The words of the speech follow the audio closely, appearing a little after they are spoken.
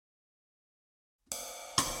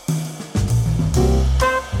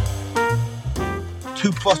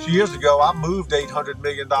2+ years ago, I moved $800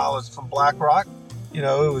 million from BlackRock. You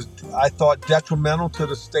know, it was, I thought, detrimental to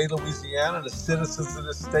the state of Louisiana, the citizens of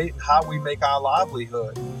the state, and how we make our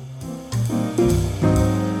livelihood.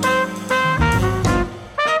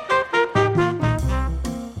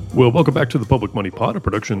 Well, welcome back to the Public Money Pod, a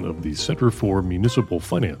production of the Center for Municipal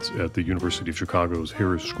Finance at the University of Chicago's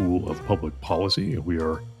Harris School of Public Policy. We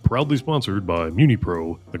are proudly sponsored by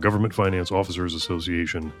MuniPro, the Government Finance Officers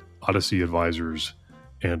Association, Odyssey Advisors,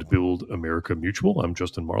 and Build America Mutual. I'm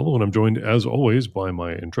Justin Marlowe, and I'm joined, as always, by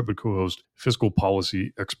my intrepid co-host, fiscal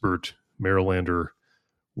policy expert, Marylander,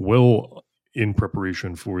 well in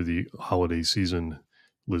preparation for the holiday season,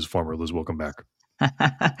 Liz Farmer. Liz, welcome back.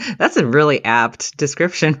 That's a really apt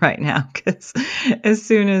description right now, because as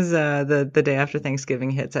soon as the day after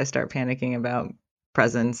Thanksgiving hits, I start panicking about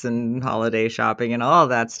presents and holiday shopping and all of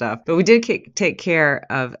that stuff. But we did take care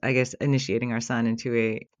of, I guess, initiating our son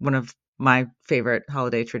into one of my favorite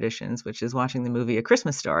holiday traditions, which is watching the movie A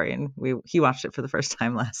Christmas Story. And he watched it for the first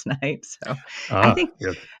time last night. So I think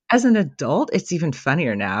as an adult, it's even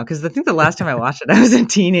funnier now, because I think the last time I watched it, I was a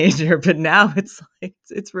teenager, but now it's like,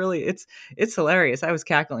 it's hilarious. I was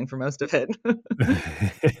cackling for most of it.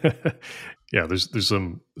 Yeah, there's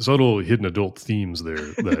some subtle hidden adult themes there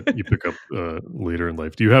that you pick up later in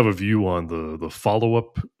life. Do you have a view on the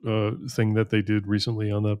follow-up thing that they did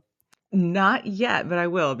recently on that? Not yet, but I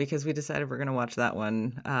will, because we decided we're going to watch that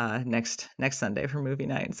one next Sunday for movie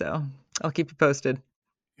night. So I'll keep you posted.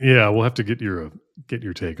 Yeah, we'll have to get your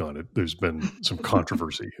take on it. There's been some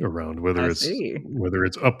controversy around whether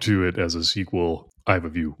it's up to it as a sequel. I have a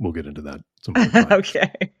view. We'll get into that some other time.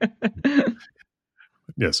 Okay.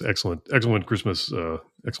 Yes, excellent Christmas,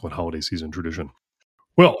 excellent holiday season tradition.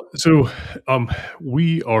 Well, so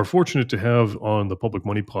we are fortunate to have on the Public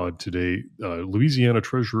Money Pod today Louisiana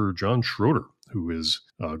Treasurer John Schroder, who is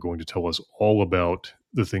going to tell us all about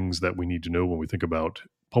the things that we need to know when we think about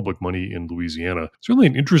public money in Louisiana. It's really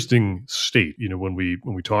an interesting state. You know, when we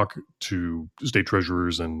talk to state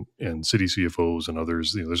treasurers and city CFOs and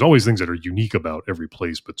others, you know, there's always things that are unique about every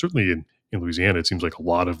place, but certainly in Louisiana, it seems like a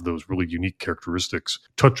lot of those really unique characteristics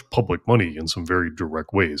touch public money in some very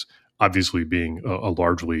direct ways. Obviously, being a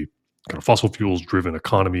largely kind of fossil fuels driven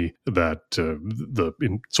economy, that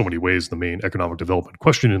in so many ways the main economic development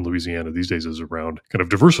question in Louisiana these days is around kind of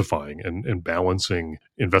diversifying and balancing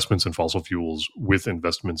investments in fossil fuels with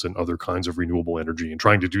investments in other kinds of renewable energy, and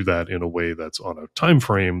trying to do that in a way that's on a time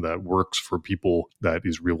frame that works for people, that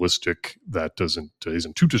is realistic, that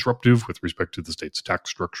isn't too disruptive with respect to the state's tax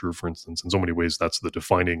structure, for instance. In so many ways, that's the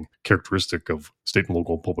defining characteristic of state and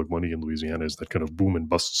local public money in Louisiana, is that kind of boom and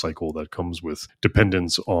bust cycle that comes with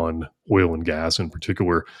dependence on oil and gas in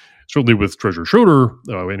particular. Certainly with Treasurer Schroder,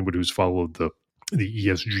 anyone who's followed the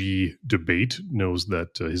ESG debate knows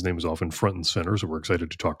that his name is often front and center. So we're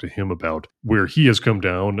excited to talk to him about where he has come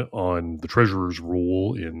down on the treasurer's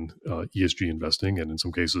role in ESG investing, and in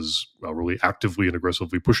some cases really actively and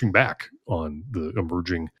aggressively pushing back on the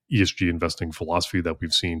emerging ESG investing philosophy that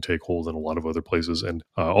we've seen take hold in a lot of other places, and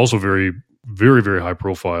also very, very, very high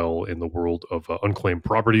profile in the world of unclaimed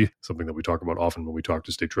property, something that we talk about often when we talk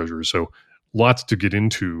to state treasurers. So lots to get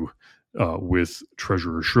into with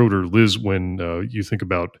Treasurer Schroder. Liz, when you think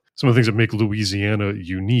about some of the things that make Louisiana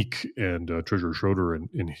unique and Treasurer Schroder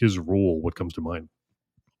in his role, what comes to mind?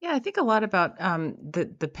 Yeah, I think a lot about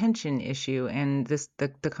the pension issue and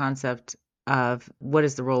the concept of what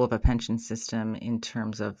is the role of a pension system in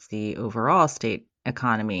terms of the overall state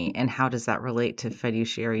economy, and how does that relate to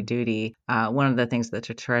fiduciary duty. One of the things that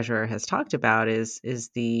the treasurer has talked about is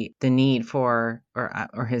the need for,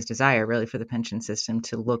 or his desire really, for the pension system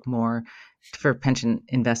to look more, for pension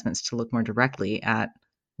investments to look more directly at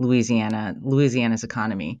Louisiana's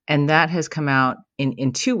economy. And that has come out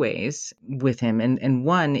in two ways with him. And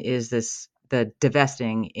one is the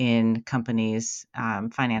divesting in companies,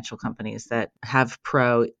 financial companies that have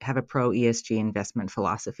a pro ESG investment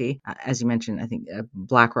philosophy. As you mentioned, I think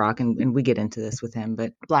BlackRock, and we get into this with him,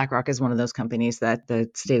 but BlackRock is one of those companies that the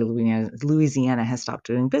state of Louisiana has stopped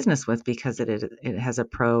doing business with because it has a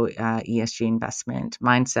pro ESG investment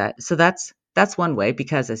mindset. So that's one way,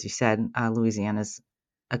 because as you said, Louisiana's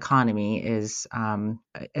economy is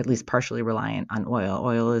at least partially reliant on oil.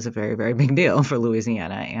 Oil is a very, very big deal for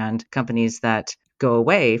Louisiana, and companies that go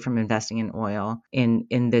away from investing in oil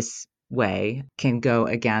in this way can go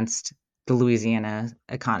against the Louisiana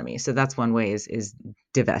economy. So that's one way, is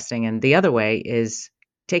divesting. And the other way is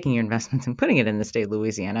taking your investments and putting it in the state of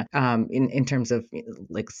Louisiana, in terms of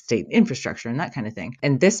like state infrastructure and that kind of thing.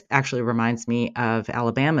 And this actually reminds me of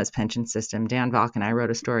Alabama's pension system. Dan Valk and I wrote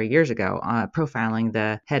a story years ago profiling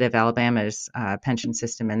the head of Alabama's pension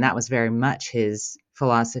system, and that was very much his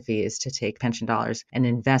philosophy, is to take pension dollars and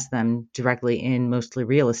invest them directly in mostly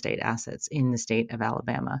real estate assets in the state of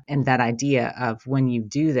Alabama. And that idea of when you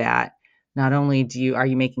do that, not only are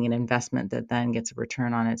you making an investment that then gets a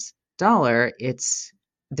return on its dollar,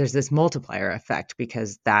 there's this multiplier effect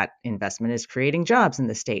because that investment is creating jobs in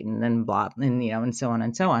the state, and then blah, and and so on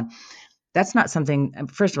and so on. That's not something,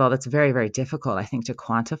 first of all, that's very, very difficult, I think, to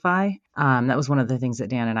quantify. That was one of the things that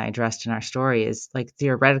Dan and I addressed in our story, is like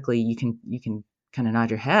theoretically you can kind of nod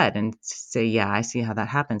your head and say, yeah, I see how that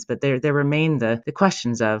happens. But there remain the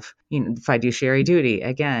questions of, fiduciary duty,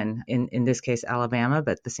 again, in this case, Alabama,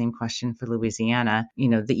 but the same question for Louisiana.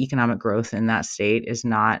 The economic growth in that state is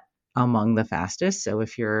not among the fastest. So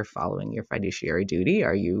if you're following your fiduciary duty,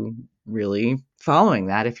 are you really following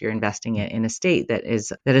that if you're investing it in a state that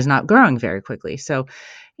is not growing very quickly? So,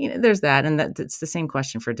 there's that. And that's the same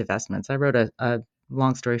question for divestments. I wrote a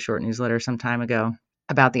long story short newsletter some time ago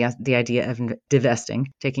about the idea of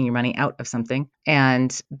divesting, taking your money out of something.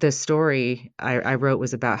 And the story I wrote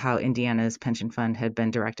was about how Indiana's pension fund had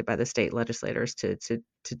been directed by the state legislators to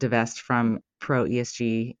divest from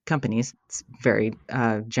pro-ESG companies. It's a very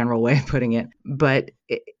general way of putting it. But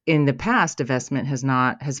in the past, divestment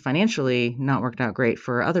has financially not worked out great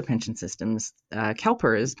for other pension systems.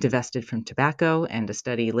 CalPERS divested from tobacco, and a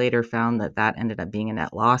study later found that ended up being a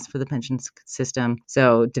net loss for the pension system.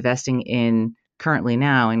 So divesting currently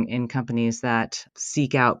now in companies that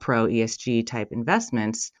seek out pro-ESG type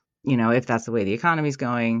investments, if that's the way the economy is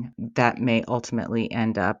going, that may ultimately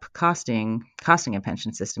end up costing a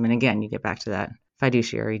pension system. And again, you get back to that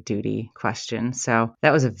fiduciary duty question. So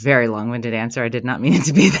that was a very long-winded answer. I did not mean it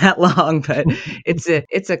to be that long, but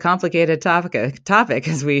it's a complicated topic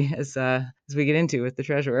as we get into with the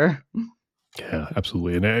treasurer. Yeah,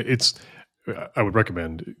 absolutely. And I would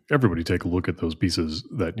recommend everybody take a look at those pieces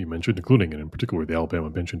that you mentioned, including and in particular the Alabama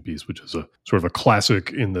pension piece, which is a sort of a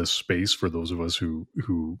classic in this space for those of us who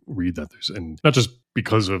read that. And not just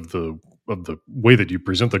because of the way that you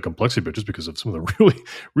present the complexity, but just because of some of the really,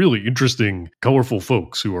 really interesting, colorful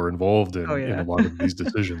folks who are involved in a lot of these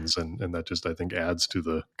decisions. And that just, I think, adds to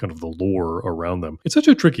the kind of the lore around them. It's such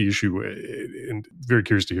a tricky issue, and very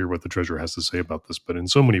curious to hear what the treasurer has to say about this. But in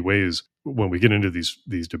so many ways, when we get into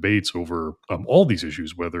these debates over all these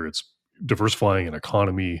issues, whether it's diversifying an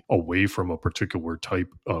economy away from a particular type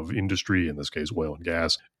of industry, in this case, oil and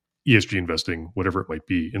gas, ESG investing, whatever it might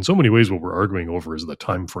be. In so many ways, what we're arguing over is the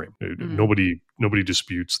time frame. Nobody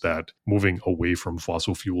disputes that moving away from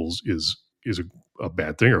fossil fuels is a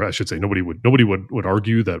bad thing, or I should say, nobody would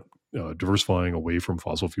argue that diversifying away from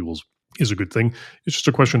fossil fuels is a good thing. It's just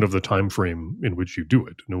a question of the time frame in which you do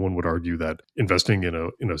it. No one would argue that investing in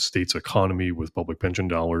a state's economy with public pension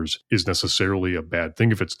dollars is necessarily a bad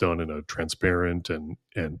thing if it's done in a transparent and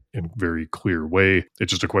very clear way.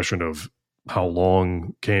 It's just a question of how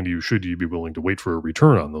long should you be willing to wait for a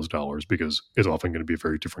return on those dollars, because it's often going to be a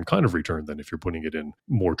very different kind of return than if you're putting it in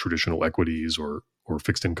more traditional equities or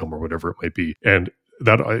fixed income or whatever it might be. And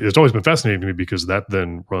that it's always been fascinating to me, because that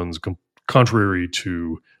then runs contrary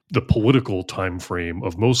to the political time frame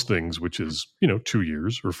of most things, which is 2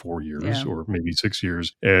 years or 4 years or maybe 6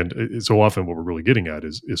 years. And so often what we're really getting at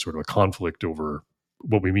is sort of a conflict over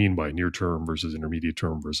what we mean by near term versus intermediate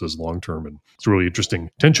term versus long term. And it's a really interesting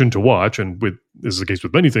tension to watch. And this is the case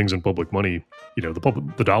with many things in public money.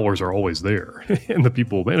 The dollars are always there, and the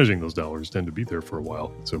people managing those dollars tend to be there for a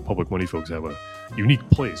while. So public money folks have a unique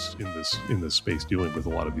place in this space dealing with a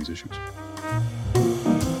lot of these issues.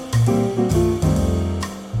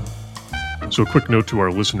 So a quick note to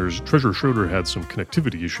our listeners, Treasurer Schroder had some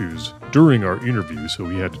connectivity issues during our interview, so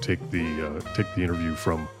we had to take the interview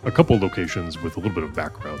from a couple locations with a little bit of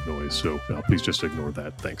background noise. So please just ignore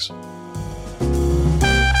that. Thanks.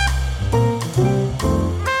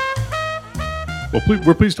 Well,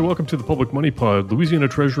 we're pleased to welcome to the Public Money Pod Louisiana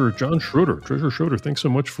Treasurer John Schroder. Treasurer Schroder, thanks so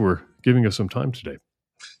much for giving us some time today.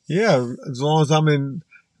 Yeah, as long as I'm in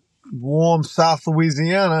warm South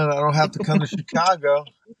Louisiana and I don't have to come to Chicago,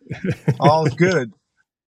 all's good.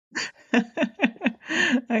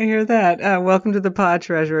 I hear that. Welcome to the pod,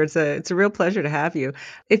 Treasurer. It's a real pleasure to have you.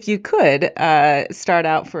 If you could start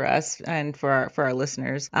out for us and for our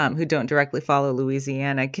listeners who don't directly follow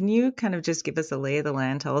Louisiana, can you kind of just give us a lay of the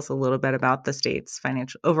land? Tell us a little bit about the state's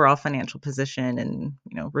overall financial position and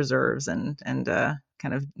reserves and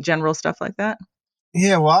kind of general stuff like that.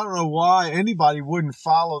 Yeah, well, I don't know why anybody wouldn't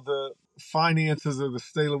follow the finances of the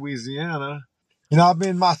state of Louisiana. I've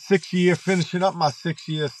been my 6th year, finishing up my 6th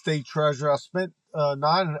year as state treasurer. I spent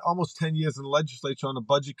almost 10 years in the legislature on the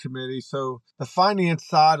budget committee. So the finance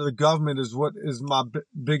side of the government is what is my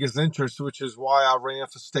biggest interest, which is why I ran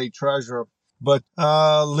for state treasurer. But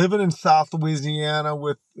living in South Louisiana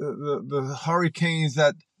with the hurricanes,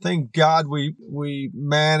 that thank God we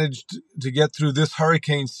managed to get through this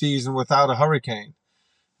hurricane season without a hurricane,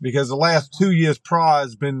 because the last 2 years prior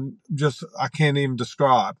has been just, I can't even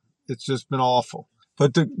describe. It's just been awful.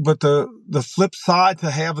 But the flip side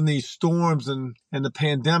to having these storms and the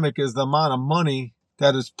pandemic is the amount of money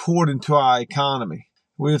that is poured into our economy.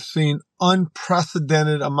 We've seen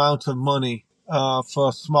unprecedented amounts of money for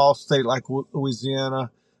a small state like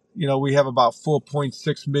Louisiana. We have about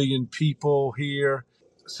 4.6 million people here.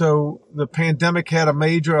 So the pandemic had a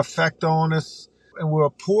major effect on us, and we're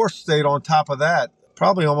a poor state on top of that.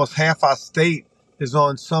 Probably almost half our state is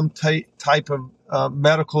on some type of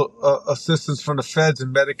medical assistance from the feds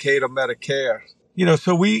and Medicaid or Medicare.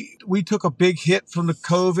 So we took a big hit from the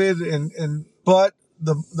COVID, but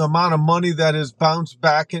the amount of money that is bounced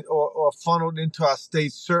back or funneled into our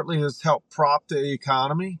state certainly has helped prop the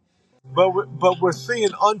economy. But we're seeing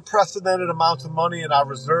unprecedented amounts of money in our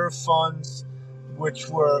reserve funds, which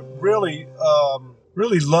were really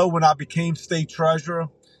low when I became state treasurer.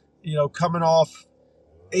 Coming off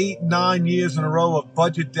 8-9 years in a row of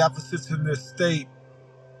budget deficits in this state,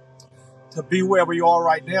 to be where we are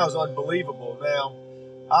right now is unbelievable. Now,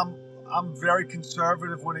 I'm very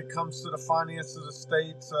conservative when it comes to the finance of the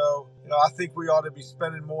state, so I think we ought to be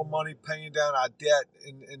spending more money paying down our debt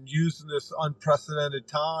and using this unprecedented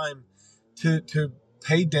time to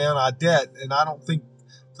pay down our debt. And I don't think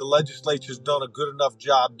the legislature's done a good enough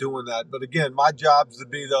job doing that. But again, my job is to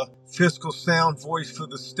be the fiscal sound voice for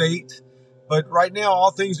the state. But right now,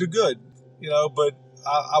 all things are good, but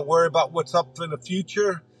I worry about what's up in the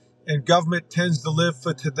future. And government tends to live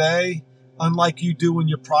for today. Unlike you do in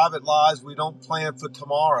your private lives, we don't plan for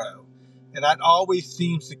tomorrow. And that always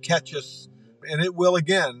seems to catch us. And it will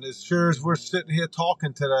again, as sure as we're sitting here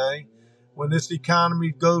talking today. When this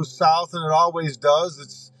economy goes south, and it always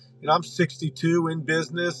does, I'm 62 in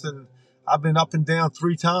business, and I've been up and down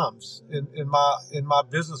 3 times in my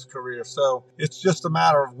business career. So it's just a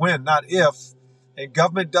matter of when, not if. And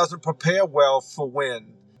government doesn't prepare well for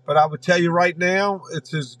when. But I would tell you right now,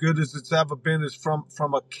 it's as good as it's ever been. Is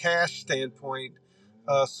from a cash standpoint.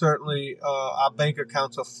 Certainly, our bank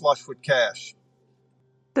accounts are flush with cash.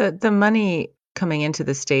 The money coming into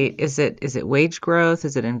the state, is it wage growth?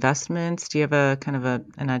 Is it investments? Do you have a kind of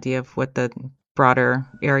an idea of what the broader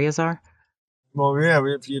areas are? Well, yeah,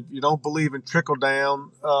 if you don't believe in trickle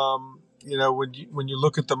down, when you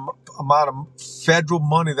look at the amount of federal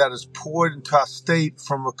money that is poured into our state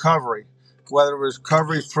from recovery, whether it was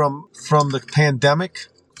recovery from the pandemic,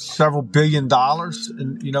 several $billion,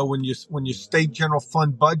 and when your state general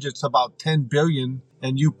fund budget's about $10 billion,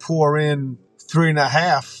 and you pour in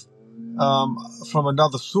 3.5 from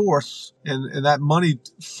another source, and that money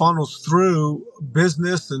funnels through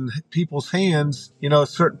business and people's hands, a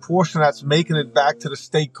certain portion of that's making it back to the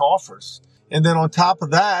state coffers. And then on top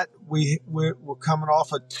of that, we're coming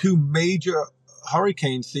off of 2 major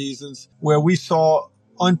hurricane seasons where we saw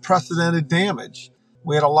unprecedented damage.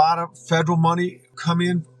 We had a lot of federal money come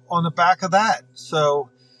in on the back of that. So,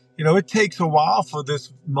 it takes a while for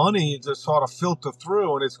this money to sort of filter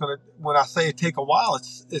through, and when I say it take a while,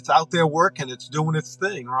 it's out there working, it's doing its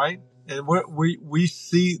thing, right? And we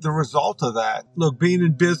see the result of that. Look, being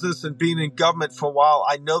in business and being in government for a while,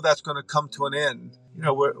 I know that's going to come to an end.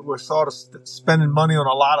 We're sort of spending money on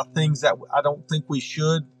a lot of things that I don't think we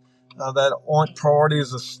should, that aren't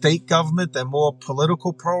priorities of state government. They're more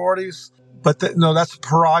political priorities. But that's a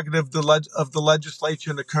prerogative of the legislature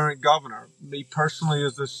and the current governor. Me personally,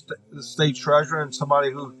 as the state treasurer and somebody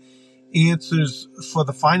who answers for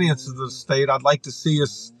the finances of the state, I'd like to see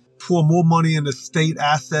us pour more money into state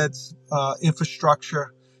assets,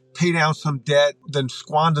 infrastructure, pay down some debt, than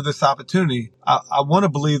squander this opportunity. I want to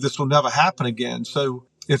believe this will never happen again. So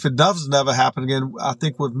if it does never happen again, I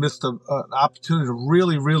think we've missed an opportunity to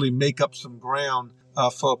really, really make up some ground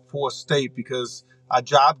for a poor state, because our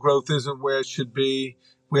job growth isn't where it should be.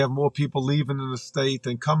 We have more people leaving in the state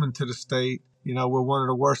than coming to the state. We're one of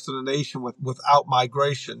the worst in the nation without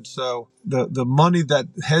migration. So the money that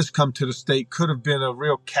has come to the state could have been a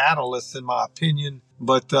real catalyst, in my opinion.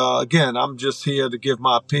 But again, I'm just here to give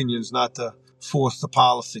my opinions, not to force the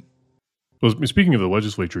policy. Well, speaking of the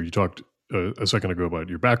legislature, you talked a second ago about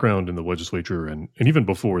your background in the legislature, and even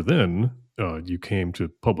before then, you came to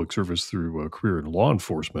public service through a career in law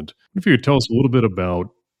enforcement. If you could tell us a little bit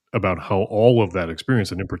about how all of that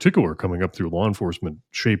experience, and in particular coming up through law enforcement,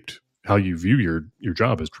 shaped how you view your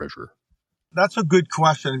job as treasurer? That's a good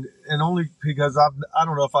question, and only because I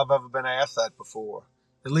don't know if I've ever been asked that before,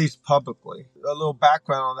 at least publicly. A little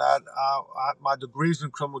background on that: my degree's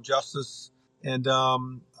in criminal justice, and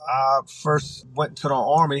I first went to the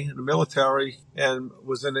Army, the military, and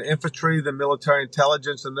was in the infantry, the military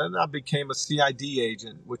intelligence, and then I became a CID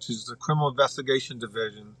agent, which is the Criminal Investigation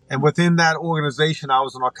Division. And within that organization, I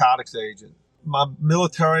was a narcotics agent. My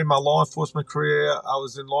military, my law enforcement career, I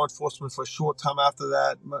was in law enforcement for a short time after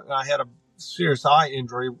that. I had a serious eye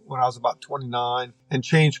injury when I was about 29 and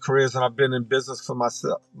changed careers, and I've been in business for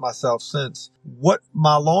myself since. What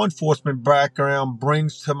my law enforcement background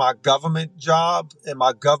brings to my government job and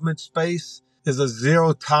my government space is a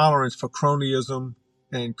zero tolerance for cronyism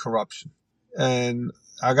and corruption. And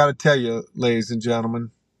I got to tell you, ladies and gentlemen,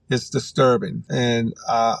 it's disturbing. And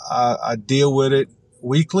I deal with it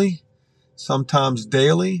weekly, sometimes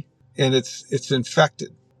daily, and it's infected.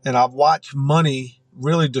 And I've watched money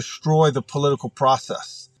really destroy the political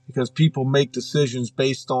process because people make decisions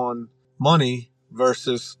based on money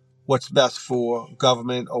versus what's best for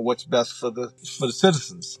government or what's best for the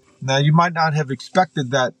citizens. Now, you might not have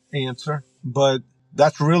expected that answer, but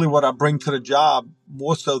that's really what I bring to the job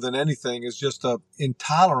more so than anything is just a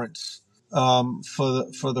intolerance for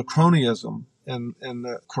the cronyism and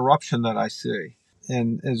the corruption that I see.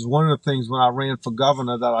 And is one of the things when I ran for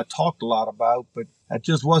governor that I talked a lot about, but that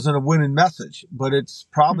just wasn't a winning message. But it's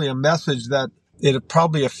probably a message that it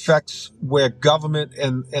probably affects where government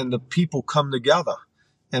and the people come together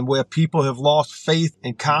and where people have lost faith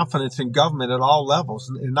and confidence in government at all levels,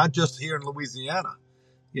 and not just here in Louisiana,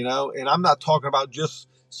 and I'm not talking about just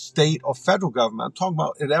state or federal government. I'm talking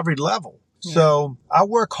about at every level. Yeah. So I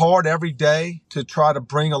work hard every day to try to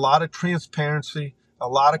bring a lot of transparency, a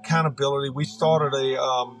lot of accountability. We started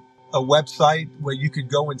a website where you could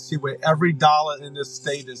go and see where every dollar in this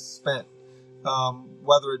state is spent,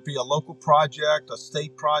 whether it be a local project, a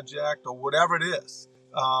state project, or whatever it is.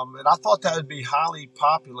 And I thought that would be highly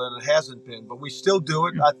popular, and it hasn't been. But we still do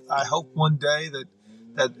it. I hope one day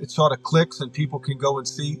that it sort of clicks and people can go and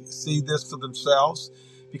see this for themselves,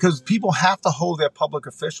 because people have to hold their public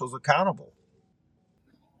officials accountable.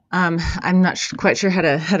 I'm not quite sure how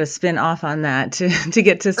to spin off on that to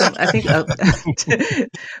get to some. I think,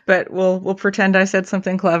 but we'll pretend I said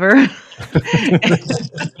something clever.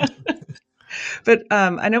 But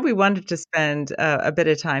I know we wanted to spend a bit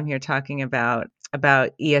of time here talking about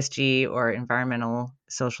ESG, or environmental,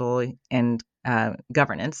 social, and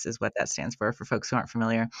governance is what that stands for folks who aren't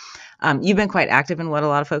familiar. You've been quite active in what a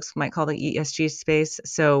lot of folks might call the ESG space.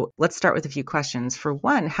 So let's start with a few questions. For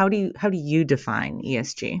one, how do you define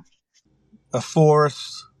ESG? A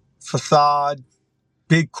forced facade,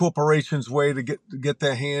 big corporations' way to get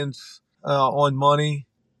their hands on money.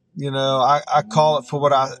 I call it, for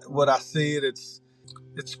what I see it.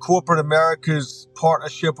 It's corporate America's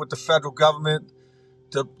partnership with the federal government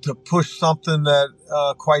to push something that,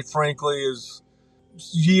 quite frankly, is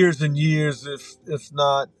years and years, if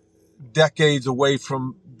not decades, away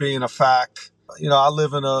from being a fact. I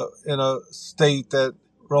live in a state that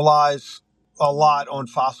relies a lot on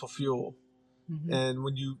fossil fuel. Mm-hmm. And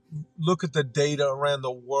when you look at the data around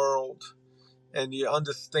the world and you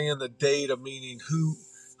understand the data, meaning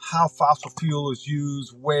how fossil fuel is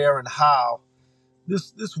used, where and how,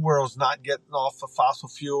 this world's not getting off of fossil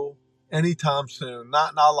fuel anytime soon,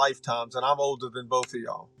 not in our lifetimes. And I'm older than both of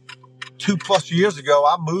y'all. 2+ years ago,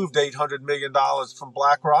 I moved $800 million from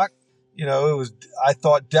BlackRock. It was, I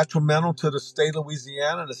thought, detrimental to the state of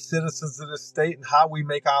Louisiana, the citizens of the state, and how we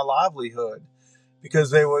make our livelihood,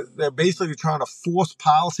 because they're basically trying to force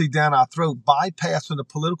policy down our throat, bypassing the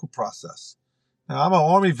political process. Now, I'm an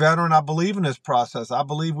Army veteran. I believe in this process. I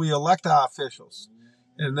believe we elect our officials,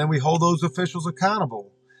 and then we hold those officials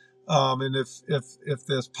accountable. And if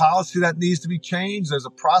there's policy that needs to be changed, there's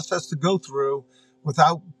a process to go through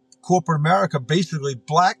without corporate America basically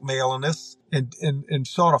blackmailing us and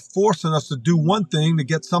sort of forcing us to do one thing to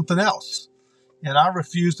get something else. And I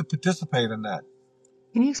refuse to participate in that.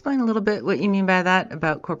 Can you explain a little bit what you mean by that,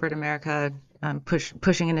 about corporate America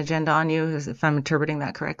pushing an agenda on you, if I'm interpreting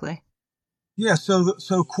that correctly? Yeah,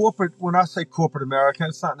 so corporate, when I say corporate America,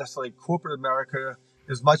 it's not necessarily corporate America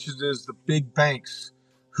as much as it is the big banks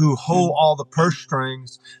who hold all the purse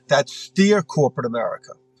strings that steer corporate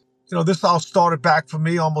America. This all started back for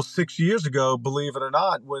me almost 6 years ago, believe it or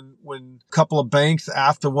not, when a couple of banks,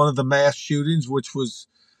 after one of the mass shootings, which was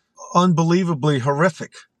unbelievably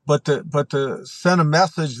horrific, but to send a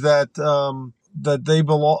message that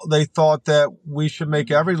they thought that we should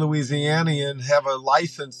make every Louisianian have a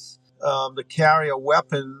license to carry a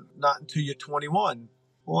weapon not until you're 21.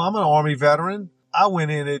 Well, I'm an Army veteran. I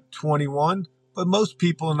went in at 21, but most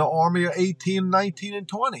people in the Army are 18, 19, and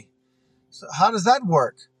 20. So how does that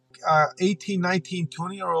work? 18, 19,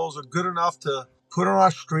 20-year-olds are good enough to put on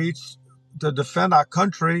our streets to defend our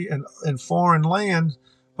country and foreign land,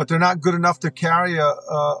 but they're not good enough to carry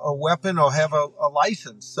a weapon or have a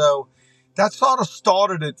license. So that sort of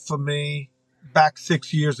started it for me back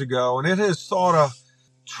 6 years ago. And it has sort of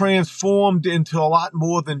transformed into a lot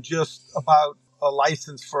more than just about a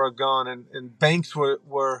license for a gun. And banks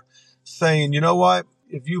were saying, you know what?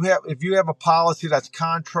 If you have a policy that's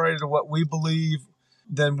contrary to what we believe,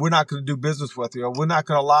 then we're not going to do business with you, or we're not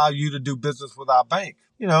going to allow you to do business with our bank.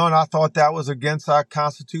 And I thought that was against our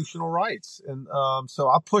constitutional rights. And so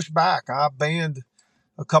I pushed back. I banned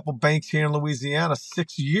a couple banks here in Louisiana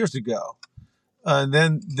 6 years ago. And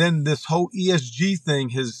then this whole ESG thing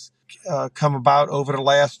has come about over the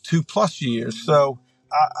last 2+ years. So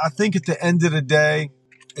I think at the end of the day,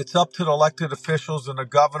 it's up to the elected officials and the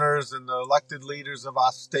governors and the elected leaders of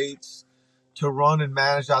our states to run and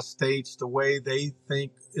manage our states the way they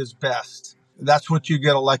think is best. That's what you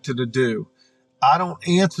get elected to do. I don't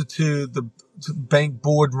answer to bank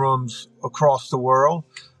boardrooms across the world.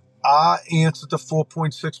 I answer to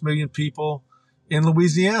 4.6 million people in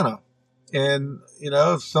Louisiana. And,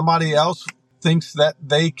 if somebody else thinks that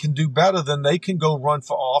they can do better, then they can go run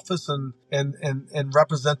for office and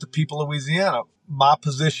represent the people of Louisiana. My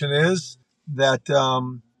position is that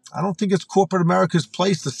I don't think it's corporate America's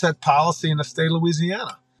place to set policy in the state of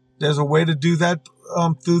Louisiana. There's a way to do that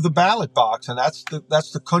through the ballot box, and that's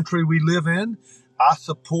the country we live in.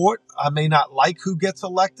 I may not like who gets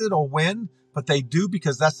elected or when, but they do,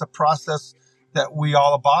 because that's the process that we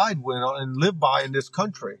all abide with and live by in this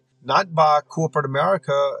country, not by corporate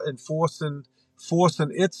America enforcing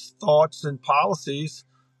its thoughts and policies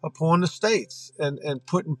upon the states and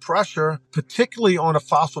putting pressure, particularly on the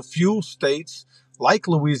fossil fuel states like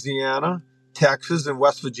Louisiana, Texas, and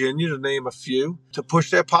West Virginia, to name a few, to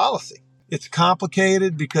push their policy. It's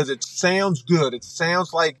complicated because it sounds good. It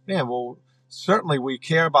sounds like, man, well, certainly we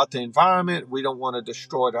care about the environment. We don't want to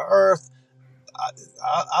destroy the earth.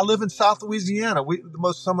 I live in South Louisiana.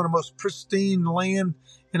 Some of the most pristine land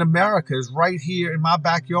in America is right here in my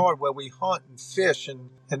backyard, where we hunt and fish, and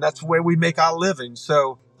that's where we make our living.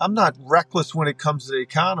 So I'm not reckless when it comes to the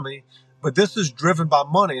economy, but this is driven by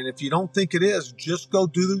money. And if you don't think it is, just go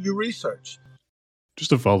do your research.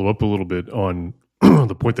 Just to follow up a little bit on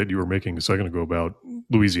the point that you were making a second ago about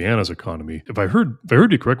Louisiana's economy. If I heard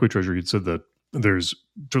you correctly, Treasurer, you'd said that there's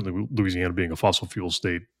certainly, Louisiana being a fossil fuel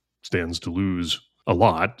state stands to lose a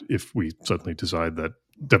lot if we suddenly decide that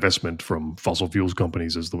divestment from fossil fuels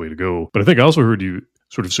companies is the way to go. But I think I also heard you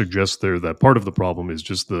sort of suggest there that part of the problem is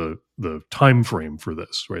just the time frame for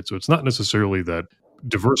this, right? So it's not necessarily that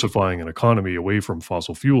diversifying an economy away from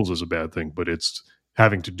fossil fuels is a bad thing, but it's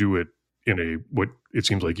having to do it in a what it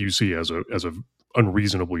seems like you see as a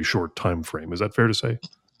unreasonably short time frame. Is that fair to say?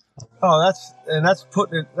 Oh, that's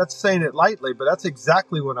saying it lightly, but that's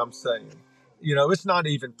exactly what I'm saying. It's not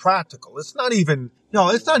even practical. It's not even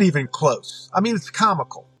close. I mean, it's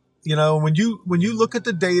comical. When you look at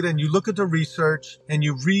the data and you look at the research and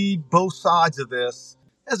you read both sides of this,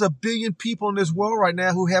 there's 1 billion people in this world right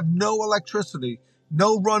now who have no electricity,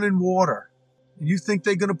 no running water. You think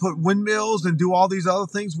they're going to put windmills and do all these other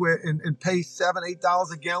things and pay $7,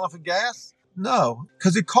 $8 a gallon for gas? No,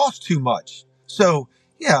 because it costs too much. So,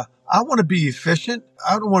 yeah, I want to be efficient.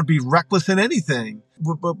 I don't want to be reckless in anything.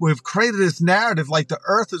 But we've created this narrative like the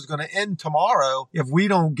earth is going to end tomorrow if we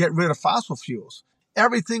don't get rid of fossil fuels.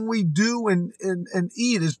 Everything we do and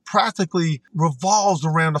eat is practically revolves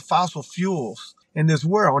around the fossil fuels in this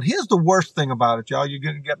world. And here's the worst thing about it, y'all. You're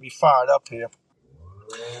going to get me fired up here.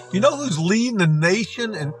 You know who's leading the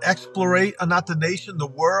nation in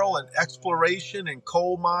the world in exploration and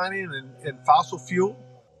coal mining and fossil fuel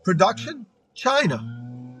production? China.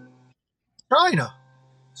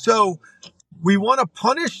 So we want to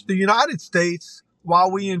punish the United States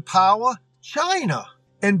while we empower China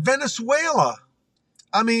and Venezuela.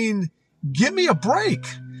 I mean, give me a break.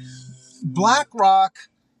 BlackRock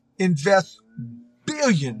invests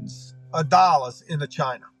billions of dollars into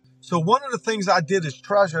China. So one of the things I did as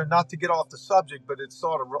treasurer, not to get off the subject, but it's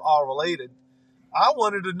sort of all related, I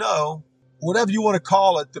wanted to know, whatever you want to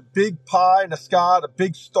call it, the big pie in the sky, the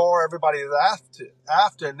big star everybody is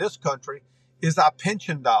after in this country is our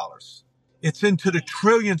pension dollars. It's into the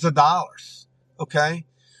trillions of dollars, okay?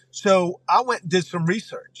 So I went and did some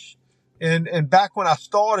research. And back when I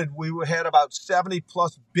started, we had about $70+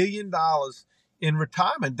 billion in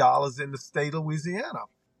retirement dollars in the state of Louisiana.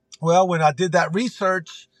 Well, when I did that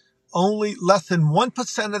research, only less than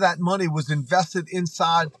 1% of that money was invested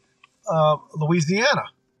inside Louisiana.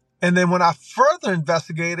 And then when I further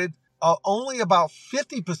investigated, only about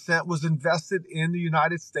 50% was invested in the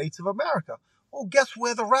United States of America. Well, guess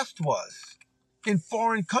where the rest was? In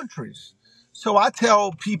foreign countries. So I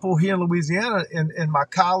tell people here in Louisiana and my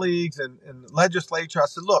colleagues and the legislature, I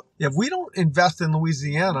said, look, if we don't invest in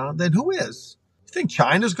Louisiana, then who is? You think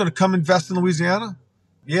China's going to come invest in Louisiana?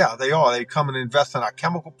 Yeah, they are. They come and invest in our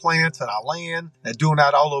chemical plants and our land. They're doing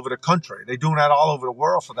that all over the country. They're doing that all over the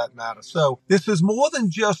world for that matter. So this is more than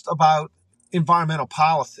just about environmental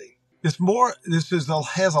policy. This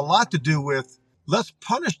has a lot to do with let's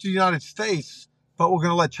punish the United States, but we're going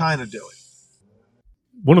to let China do it.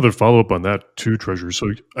 One other follow-up on that too, Treasurer. So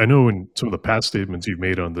I know in some of the past statements you've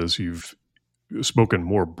made on this, you've spoken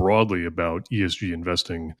more broadly about ESG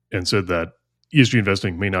investing and said that ESG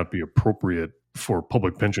investing may not be appropriate for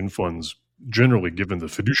public pension funds, generally given the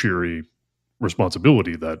fiduciary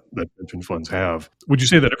responsibility that pension funds have. Would you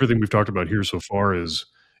say that everything we've talked about here so far is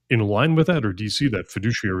in line with that, or do you see that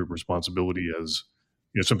fiduciary responsibility as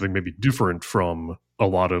something maybe different from a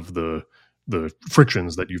lot of the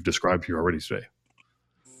frictions that you've described here already today?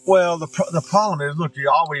 Well, the problem is, look, you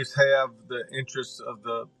always have the interests of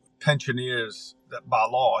the pensioners that by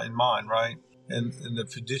law in mind, right? And the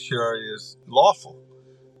fiduciary is lawful.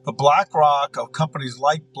 But BlackRock, or companies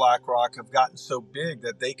like BlackRock, have gotten so big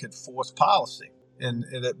that they could force policy. And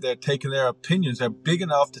that they're taking their opinions. They're big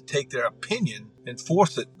enough to take their opinion and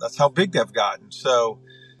force it. That's how big they've gotten. So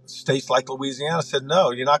states like Louisiana said,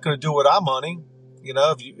 no, you're not going to do it with our money.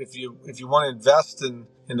 If you want to invest in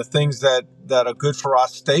the things that are good for our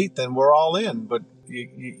state, then we're all in. But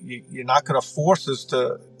you're not going to force us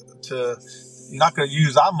to you're not going to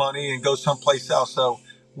use our money and go someplace else. So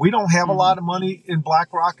we don't have a lot of money in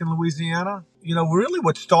BlackRock in Louisiana. Really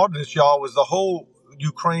what started this, y'all, was the whole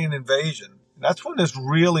Ukraine invasion. That's when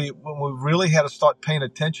we really had to start paying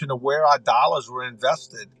attention to where our dollars were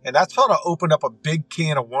invested. And that sort of opened up a big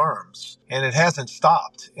can of worms, and it hasn't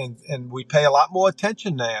stopped. And we pay a lot more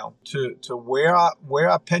attention now to where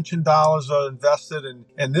our pension dollars are invested.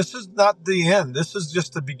 And this is not the end. This is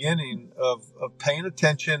just the beginning of paying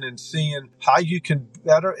attention and seeing how you can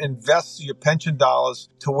better invest your pension dollars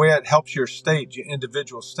to where it helps your state, your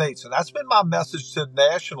individual states. And that's been my message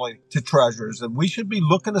nationally to treasurers. And we should be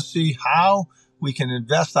looking to see how we can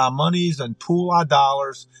invest our monies and pool our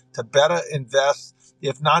dollars to better invest,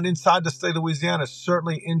 if not inside the state of Louisiana,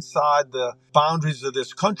 certainly inside the boundaries of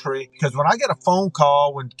this country. Because when I get a phone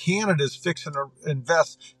call when Canada's fixing to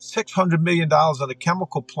invest $600 million in a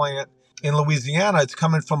chemical plant in Louisiana, it's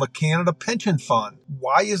coming from a Canada pension fund.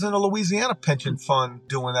 Why isn't a Louisiana pension fund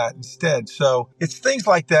doing that instead? So it's things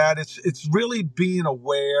like that. It's really being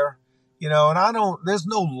aware, and there's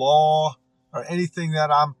no law or anything that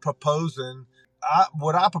I'm proposing.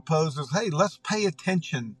 What I propose is, hey, let's pay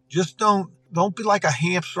attention. Just don't be like a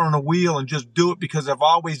hamster on a wheel and just do it because I've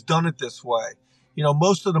always done it this way.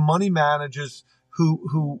 Most of the money managers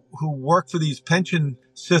who work for these pension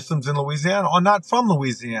systems in Louisiana are not from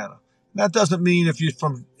Louisiana. That doesn't mean if you're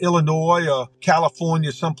from Illinois or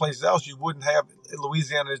California, someplace else, you wouldn't have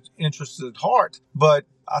Louisiana's interests at heart. But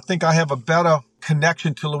I think I have a better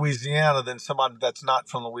connection to Louisiana than somebody that's not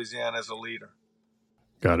from Louisiana as a leader.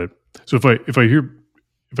 Got it. So if I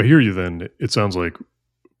hear you, then it sounds like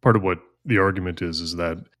part of what the argument is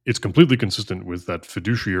that it's completely consistent with that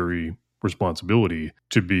fiduciary responsibility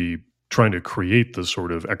to be trying to create the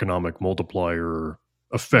sort of economic multiplier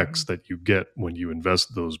effects that you get when you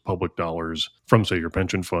invest those public dollars from, say, your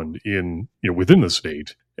pension fund in within the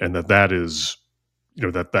state, and that is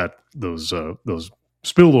those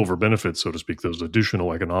spillover benefits, so to speak, those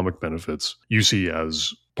additional economic benefits you see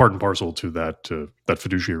as part and parcel to that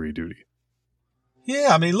fiduciary duty. Yeah,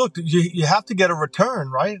 I mean, look, you have to get a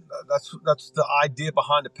return, right? That's the idea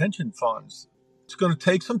behind the pension funds. It's going to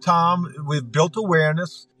take some time. We've built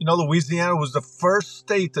awareness. Louisiana was the first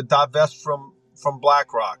state to divest from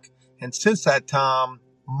BlackRock, and since that time,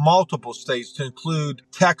 multiple states, to include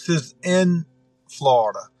Texas and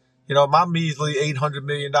Florida. My measly $800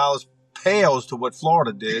 million pales to what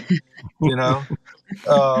Florida did, but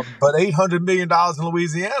 $800 million in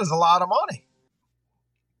Louisiana is a lot of money.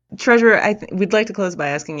 Treasurer, we'd like to close by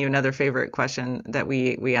asking you another favorite question that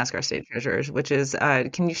we ask our state treasurers, which is,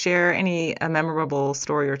 can you share a memorable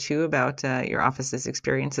story or two about your office's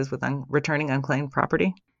experiences with returning unclaimed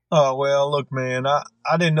property? Oh, well, look, man, I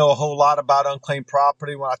didn't know a whole lot about unclaimed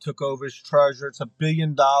property when I took over as treasurer. It's $1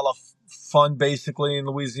 billion fund, basically, in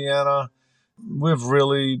Louisiana. We've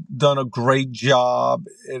really done a great job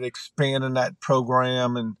at expanding that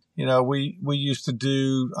program. And, we used to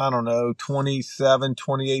do,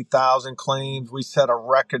 28,000 claims. We set a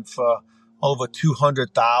record for over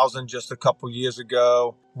 200,000 just a couple years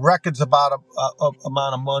ago. Records about a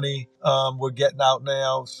amount of money we're getting out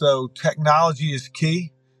now. So technology is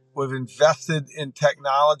key. We've invested in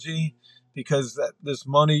technology because this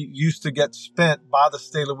money used to get spent by the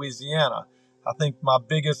state of Louisiana. I think my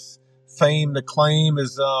biggest fame to claim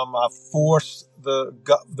is I forced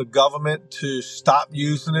the government to stop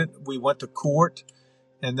using it. We went to court,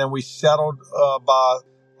 and then we settled by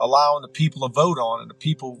allowing the people to vote on it. The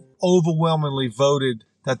people overwhelmingly voted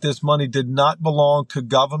that this money did not belong to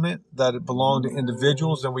government, that it belonged to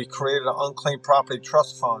individuals, and we created an unclaimed property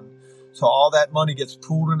trust fund. So all that money gets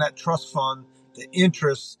pooled in that trust fund. The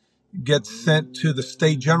interest gets sent to the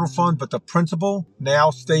state general fund, but the principal now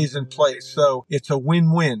stays in place. So it's a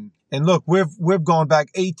win-win. And look, we've gone back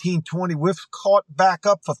 18, 20. We've caught back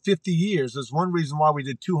up for 50 years. There's one reason why we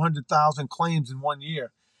did 200,000 claims in 1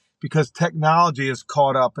 year, because technology has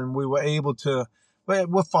caught up, and we were able to.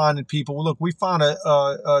 We're finding people. Look, we found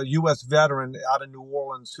a U.S. veteran out of New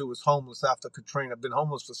Orleans who was homeless after Katrina. Been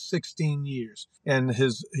homeless for 16 years, and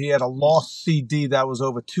he had a lost CD that was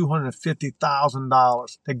over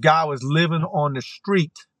 $250,000. The guy was living on the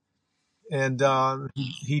street, and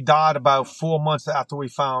he died about 4 months after we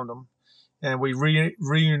found him, and we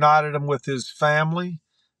reunited him with his family,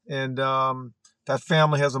 and that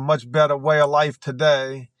family has a much better way of life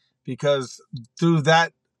today because through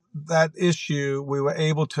that issue, we were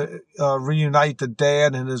able to reunite the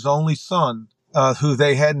dad and his only son, who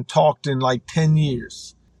they hadn't talked in like 10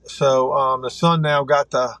 years. So the son now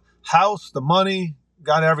got the house, the money,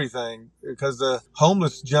 got everything, because the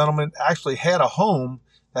homeless gentleman actually had a home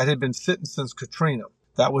that had been sitting since Katrina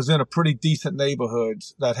that was in a pretty decent neighborhood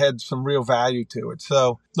that had some real value to it.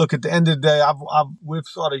 So look, at the end of the day, we've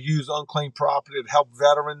sort of used unclaimed property to help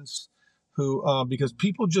veterans who, because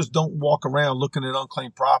people just don't walk around looking at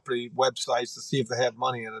unclaimed property websites to see if they have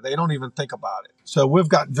money in it. They don't even think about it. So we've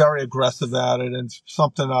got very aggressive at it, and it's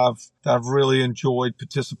something I've really enjoyed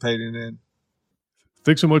participating in.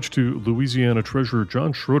 Thanks so much to Louisiana Treasurer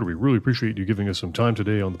John Schroder. We really appreciate you giving us some time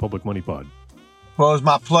today on the Public Money Pod. Well, it was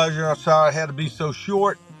my pleasure. I'm sorry I had to be so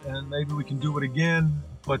short, and maybe we can do it again.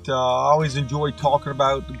 But I always enjoy talking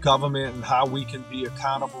about the government and how we can be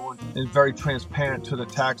accountable and very transparent to the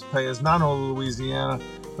taxpayers, not only Louisiana,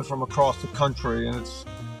 but from across the country. And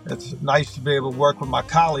it's nice to be able to work with my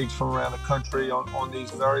colleagues from around the country on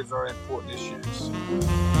these very, very important issues.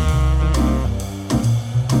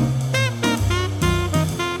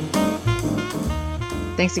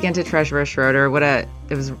 Thanks again to Treasurer Schroder.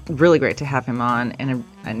 It was really great to have him on, and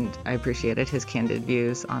I appreciated his candid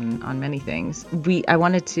views on many things. I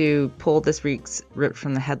wanted to pull this week's ripped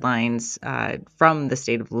from the headlines from the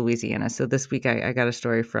state of Louisiana. So this week I got a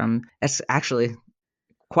story it's actually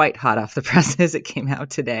quite hot off the presses. It came out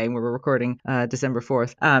today, and we're recording December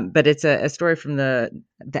 4th. But it's a story from the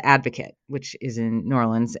Advocate, which is in New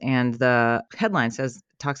Orleans, and the headline says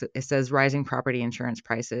rising property insurance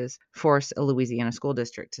prices force a Louisiana school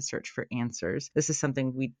district to search for answers. This is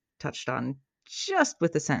something we touched on just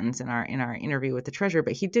with the sentence in our interview with the treasurer,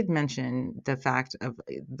 but he did mention the fact of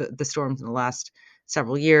the storms in the last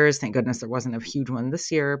several years. Thank goodness there wasn't a huge one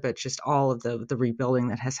this year, but just all of the rebuilding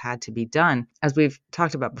that has had to be done. As we've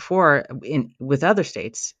talked about before with other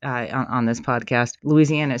states on this podcast,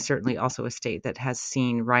 Louisiana is certainly also a state that has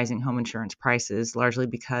seen rising home insurance prices, largely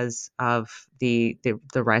because of the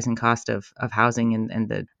rising cost of housing and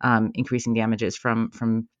the increasing damages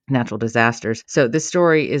from natural disasters. So this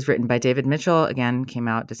story is written by David Mitchell. Again, came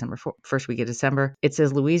out first week of December. It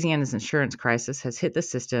says Louisiana's insurance crisis has hit the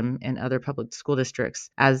system and other public school districts,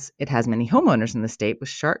 as it has many homeowners in the state, with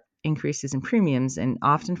sharp increases in premiums and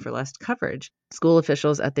often for less coverage. School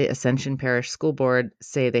officials at the Ascension Parish School Board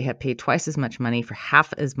say they have paid twice as much money for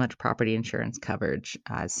half as much property insurance coverage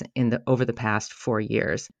over the past 4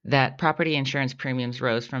 years. That property insurance premiums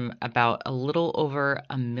rose from about a little over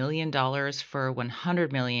 $1 million for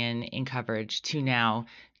 $100 million in coverage to now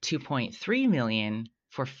 $2.3 million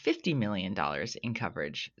for $50 million in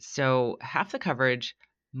coverage. So half the coverage,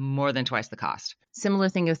 more than twice the cost. Similar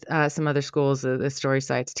thing with some other schools. The story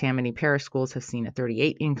cites Tammany Parish schools have seen a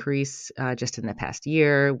 38% increase just in the past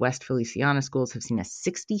year. West Feliciana schools have seen a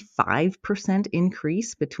 65%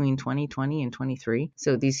 increase between 2020 and 23.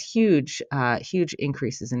 So these huge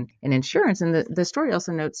increases in insurance. And the story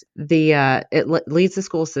also notes it leads the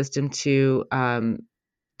school system to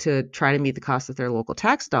try to meet the cost of their local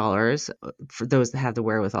tax dollars for those that have the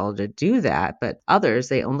wherewithal to do that. But others,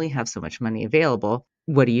 they only have so much money available.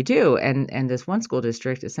 What do you do? And this one school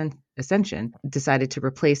district, Ascension, decided to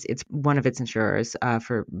replace one of its insurers on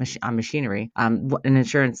machinery, an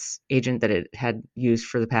insurance agent that it had used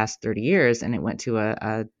for the past 30 years, and it went to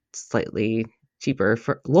a slightly cheaper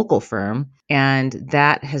for local firm. And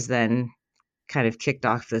that has then kind of kicked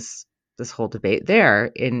off this whole debate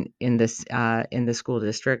there in the school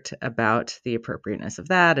district about the appropriateness of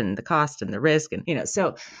that and the cost and the risk. And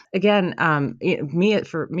so again,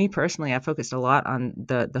 for me personally, I focused a lot on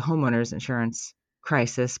the homeowners insurance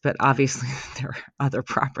crisis, but obviously there are other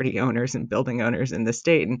property owners and building owners in the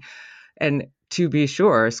state, and to be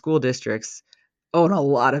sure, school districts own a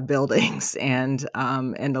lot of buildings, and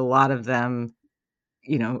a lot of them,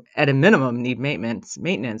 at a minimum need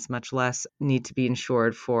maintenance, much less need to be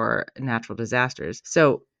insured for natural disasters.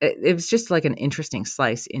 So it was just like an interesting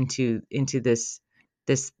slice into this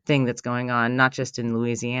thing that's going on, not just in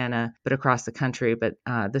Louisiana, but across the country. But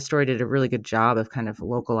the story did a really good job of kind of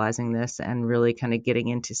localizing this and really kind of getting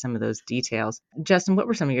into some of those details. Justin, what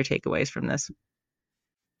were some of your takeaways from this?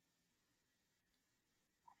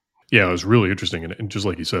 Yeah, it was really interesting. And just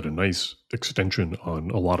like you said, a nice extension on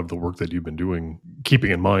a lot of the work that you've been doing,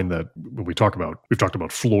 keeping in mind that when we've talked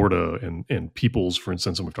about Florida and peoples, for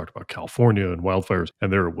instance, and we've talked about California and wildfires,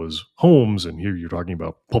 and there it was homes. And here you're talking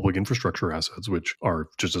about public infrastructure assets, which are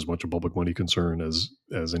just as much a public money concern as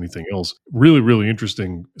anything else. Really, really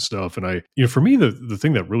interesting stuff. And for me, the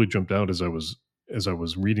thing that really jumped out as I was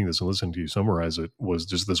reading this and listening to you summarize it was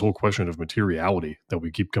just this whole question of materiality that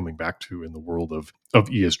we keep coming back to in the world of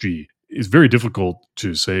ESG. It's very difficult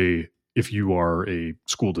to say if you are a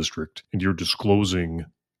school district and you're disclosing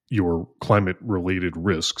your climate related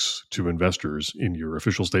risks to investors in your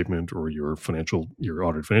official statement or your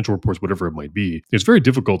audited financial reports, whatever it might be. It's very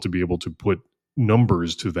difficult to be able to put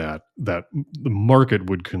numbers to that the market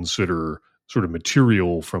would consider sort of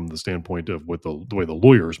material from the standpoint of what the way the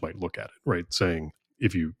lawyers might look at it, right? Saying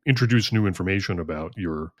if you introduce new information about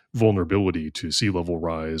your vulnerability to sea level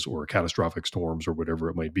rise or catastrophic storms or whatever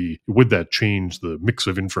it might be, would that change the mix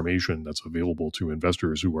of information that's available to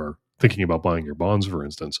investors who are thinking about buying your bonds, for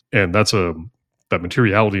instance? And that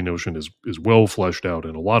materiality notion is well fleshed out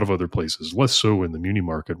in a lot of other places, less so in the muni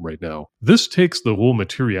market right now. This takes the whole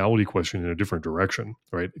materiality question in a different direction,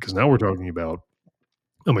 right? Because now we're talking about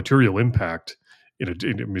a material impact in a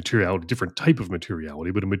materiality, different type of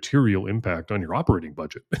materiality, but a material impact on your operating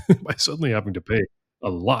budget by suddenly having to pay a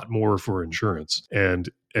lot more for insurance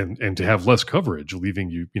and to have less coverage,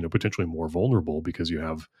 leaving you, potentially more vulnerable because you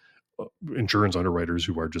have insurance underwriters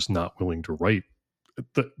who are just not willing to write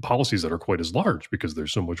the policies that are quite as large because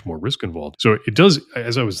there's so much more risk involved. So it does,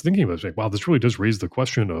 as I was thinking about it, I was like, wow, this really does raise the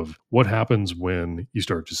question of what happens when you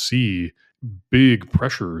start to see big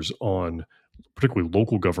pressures on particularly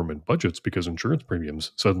local government budgets because insurance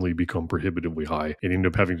premiums suddenly become prohibitively high and end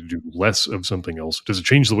up having to do less of something else. Does it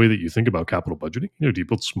change the way that you think about capital budgeting? Do you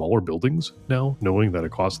build smaller buildings now, knowing that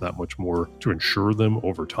it costs that much more to insure them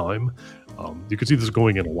over time? You could see this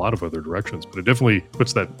going in a lot of other directions, but it definitely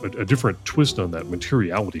puts a different twist on that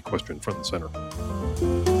materiality question front and center.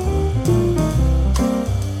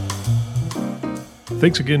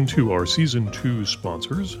 Thanks again to our Season 2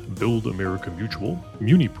 sponsors, Build America Mutual,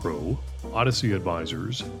 MuniPro, Odyssey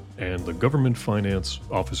Advisors, and the Government Finance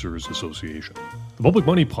Officers Association. The Public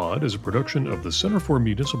Money Pod is a production of the Center for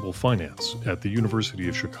Municipal Finance at the University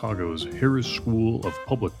of Chicago's Harris School of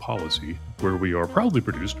Public Policy, where we are proudly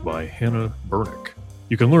produced by Hannah Bernick.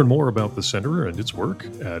 You can learn more about the center and its work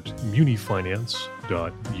at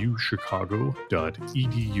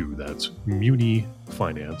munifinance.uchicago.edu. That's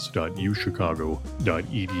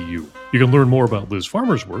munifinance.uchicago.edu. You can learn more about Liz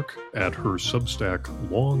Farmer's work at her Substack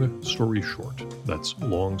Long Story Short. That's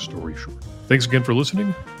Long Story Short. Thanks again for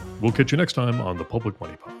listening. We'll catch you next time on the Public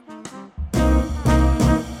Money Pod.